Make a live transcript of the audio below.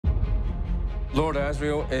Lord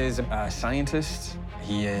Asriel is a scientist.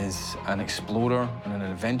 He is an explorer and an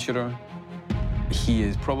adventurer. He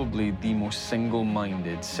is probably the most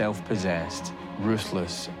single-minded, self-possessed,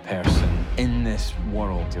 ruthless person in this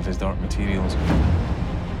world of his dark materials.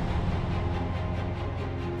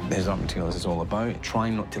 His dark materials is all about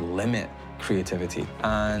trying not to limit creativity,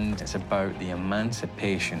 and it's about the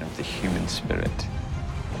emancipation of the human spirit.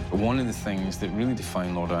 One of the things that really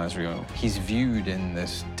define Lord Asriel, he's viewed in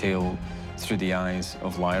this tale through the eyes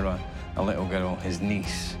of Lyra, a little girl, his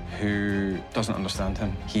niece, who doesn't understand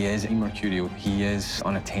him. He is immercurial, he is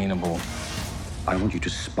unattainable. I want you to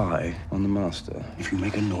spy on the master. If you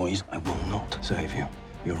make a noise, I will not save you.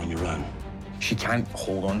 You're on your own. She can't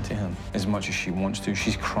hold on to him as much as she wants to.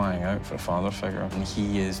 She's crying out for a father figure, and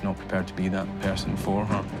he is not prepared to be that person for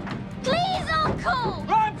her. Please, Uncle!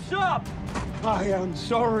 Ramps up! I am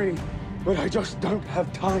sorry, but I just don't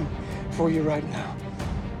have time for you right now.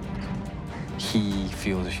 He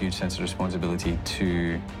feels a huge sense of responsibility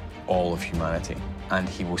to all of humanity, and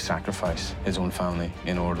he will sacrifice his own family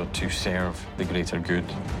in order to serve the greater good.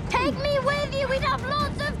 Take me with you! We'd have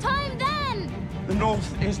lots of time then! The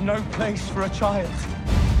North is no place for a child.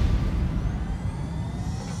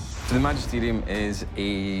 The Magisterium is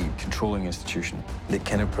a controlling institution that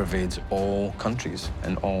kind of pervades all countries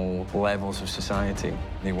and all levels of society.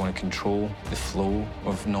 They want to control the flow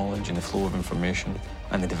of knowledge and the flow of information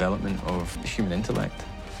and the development of the human intellect.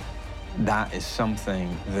 That is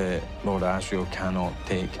something that Lord Asriel cannot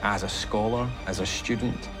take. As a scholar, as a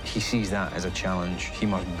student, he sees that as a challenge. He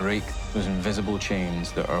must break those invisible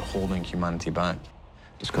chains that are holding humanity back.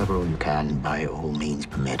 Discover all you can by all means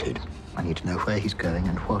permitted. I need to know where he's going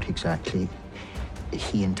and what exactly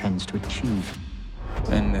he intends to achieve.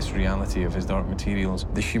 In this reality of his dark materials,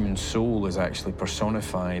 the human soul is actually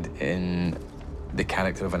personified in the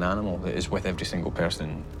character of an animal that is with every single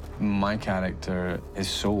person. My character, his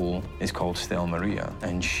soul, is called Stella Maria,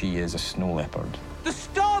 and she is a snow leopard. The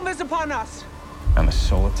storm is upon us! I'm a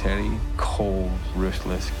solitary, cold,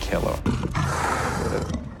 ruthless killer.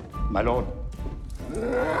 My lord.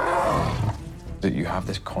 That you have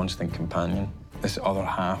this constant companion, this other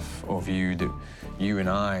half of you that you and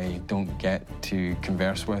I don't get to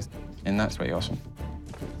converse with, and that's pretty awesome.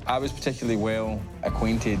 I was particularly well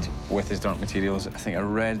acquainted with his dark materials. I think I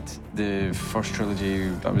read the first trilogy,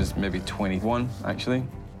 I was maybe 21, actually.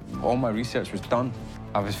 All my research was done.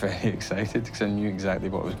 I was very excited because I knew exactly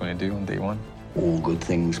what I was going to do on day one. All good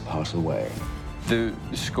things pass away. The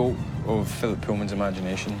scope of Philip Pullman's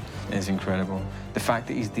imagination is incredible. The fact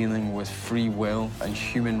that he's dealing with free will and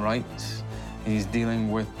human rights, he's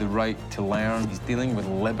dealing with the right to learn, he's dealing with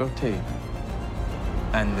liberty.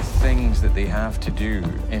 And the things that they have to do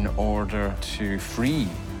in order to free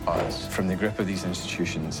us from the grip of these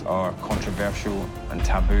institutions are controversial and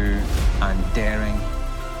taboo and daring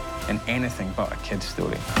and anything but a kid's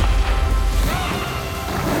story.